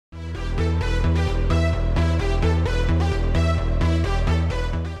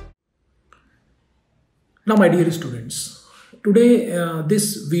Now, my dear students, today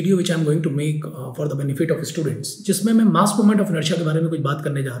this video which I am going to make for the benefit of students, जिसमें मैं मास moment of inertia के बारे में कुछ बात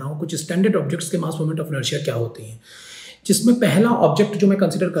करने जा रहा हूँ, कुछ स्टैंडर्ड ऑब्जेक्ट्स के मास मोमेंट ऑफ इनर्शिया क्या होते हैं, जिसमें पहला ऑब्जेक्ट जो मैं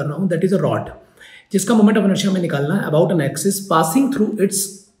कंसिडर कर रहा हूँ दैट इज अ रॉड, जिसका मोमेंट ऑफ इनर्शिया में निकालना है about an axis passing through its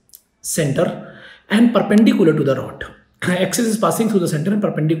centre and perpendicular to the rod. Axis is passing through the center and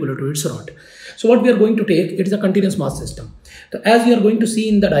perpendicular to its rod. So what we are going to take, it is a continuous mass system. So as we are going to see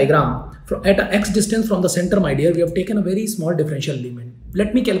in the diagram, at a x distance from the center, my dear, we have taken a very small differential element.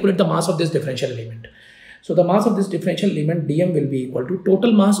 Let me calculate the mass of this differential element. So the mass of this differential element dm will be equal to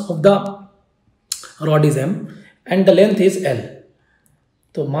total mass of the rod is m and the length is L.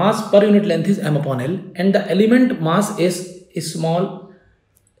 So mass per unit length is m upon L and the element mass is small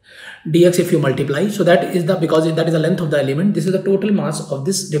dx if you multiply. So that is the, because that is the length of the element, this is the total mass of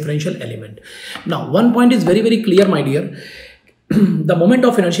this differential element. Now one point is very clear, my dear. The moment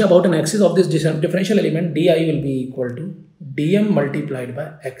of inertia about an axis of this differential element di will be equal to dm multiplied by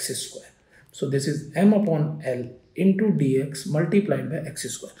x square. So this is m upon L into dx multiplied by x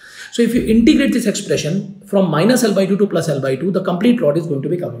square. So if you integrate this expression from minus L by 2 to plus L by 2, the complete rod is going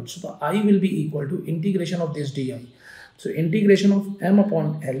to be covered. So the I will be equal to integration of this di. So integration of m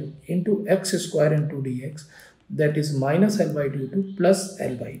upon L into x square into dx, that is minus L by 2 to plus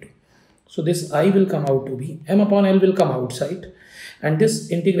L by 2. So this I will come out to be, m upon L will come outside and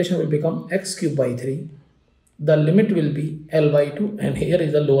this integration will become x cube by 3. The limit will be L by 2 and here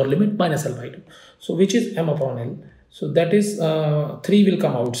is the lower limit minus L by 2. So which is m upon L. So that is 3 will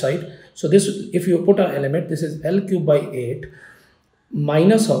come outside. So this, if you put an element, this is L cube by 8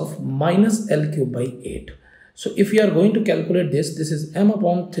 minus of minus L cube by 8. So if you are going to calculate this, this is m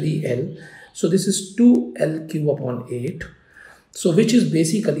upon 3L. So this is 2L cube upon 8. So which is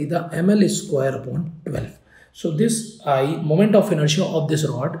basically the ml square upon 12. So this I, moment of inertia of this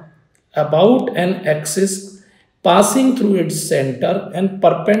rod about an axis passing through its center and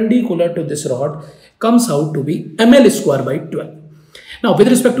perpendicular to this rod comes out to be ml square by 12. Now with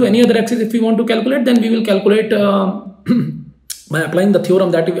respect to any other axis, if we want to calculate, then we will calculate by applying the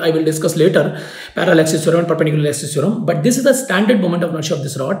theorem that I will discuss later, parallel axis theorem and perpendicular axis theorem. But this is the standard moment of inertia of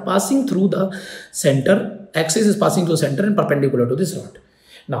this rod passing through the center, axis is passing through the center and perpendicular to this rod.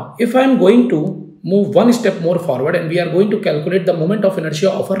 Now, if I am going to move one step more forward and we are going to calculate the moment of inertia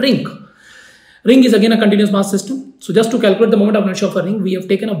of a ring. Ring is again a continuous mass system. So just to calculate the moment of inertia of a ring, we have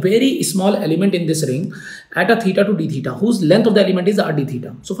taken a very small element in this ring at a theta to d theta, whose length of the element is r d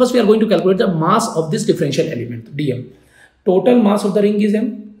theta. So first we are going to calculate the mass of this differential element, dm. Total mass of the ring is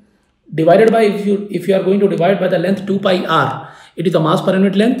m divided by, if you are going to divide by the length 2 pi r, it is the mass per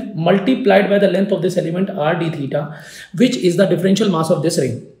unit length multiplied by the length of this element r d theta, which is the differential mass of this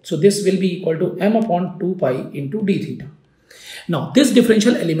ring. So this will be equal to m upon 2 pi into d theta. Now this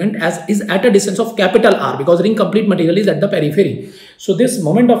differential element is at a distance of capital R, because ring complete material is at the periphery. So this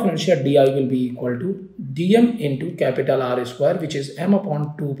moment of inertia di will be equal to dm into capital R square, which is m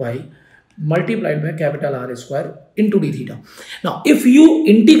upon 2 pi multiplied by capital R square into d theta. Now if you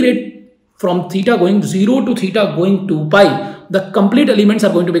integrate from theta going 0 to theta going 2 pi, the complete elements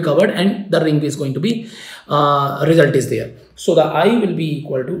are going to be covered and the ring is going to be, result is there. So the I will be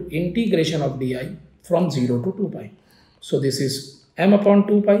equal to integration of di from 0 to 2 pi. So this is m upon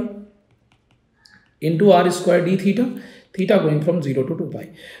 2 pi into r square d theta, theta going from 0 to 2 pi.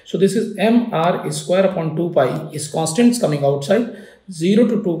 So this is m r square upon 2 pi is constants coming outside, 0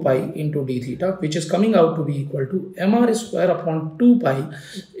 to 2 pi into d theta, which is coming out to be equal to mr square upon 2 pi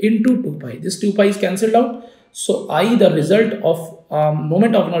into 2 pi. This 2 pi is cancelled out. So I, the result of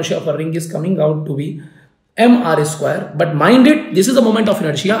moment of inertia of a ring, is coming out to be mr square. But mind it, this is the moment of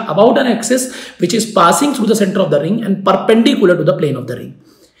inertia about an axis which is passing through the center of the ring and perpendicular to the plane of the ring,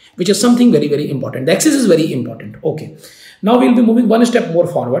 which is something very important. The axis is very important. Okay. Now we will be moving one step more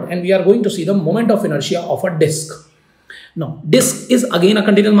forward and we are going to see the moment of inertia of a disk. Now, disk is again a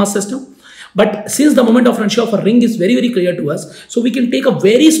continuous mass system, but since the moment of inertia of a ring is very clear to us, so we can take a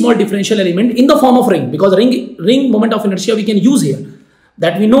very small differential element in the form of ring, because ring moment of inertia we can use here,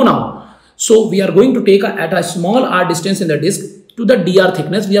 that we know now. So we are going to take at a small r distance in the disk to the dr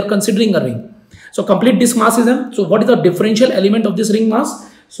thickness, we are considering a ring. So complete disk mass is m. So what is the differential element of this ring mass?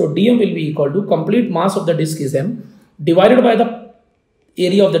 So dm will be equal to complete mass of the disk is m divided by the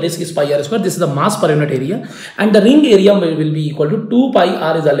area of the disk is pi r square. This is the mass per unit area, and the ring area will be equal to 2 pi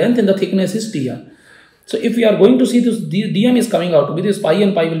r is the length and the thickness is dr. So if we are going to see this, dm is coming out to be, this pi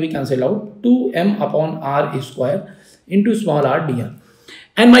and pi will be cancelled out, 2m upon r square into small r dr.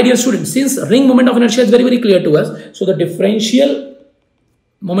 And my dear students, since ring moment of inertia is very clear to us, so the differential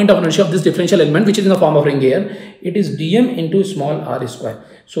moment of inertia of this differential element, which is in the form of ring here, it is dm into small r square.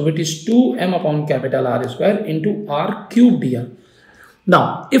 So it is 2m upon capital R square into r cube dr.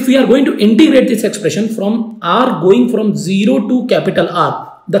 Now, if we are going to integrate this expression from r going from 0 to capital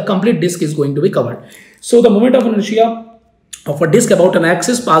R, the complete disk is going to be covered. So the moment of inertia of a disk about an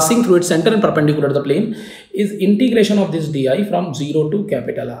axis passing through its center and perpendicular to the plane is integration of this di from 0 to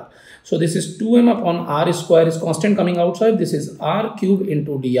capital R. So this is 2m upon r square is constant coming outside. This is r cube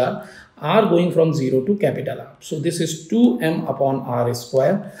into dr, r going from 0 to capital R. So this is 2m upon r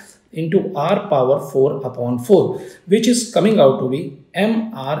square into r power 4 upon 4, which is coming out to be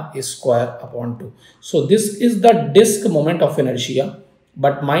mr square upon 2. So this is the disk moment of inertia.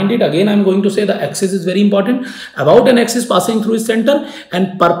 But mind it, again I am going to say the axis is very important, about an axis passing through its center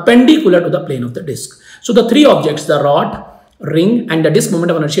and perpendicular to the plane of the disk. So the three objects, the rod, ring and the disk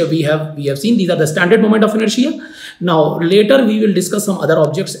moment of inertia, we have seen these are the standard moment of inertia. Now later we will discuss some other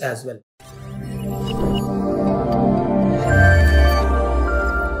objects as well.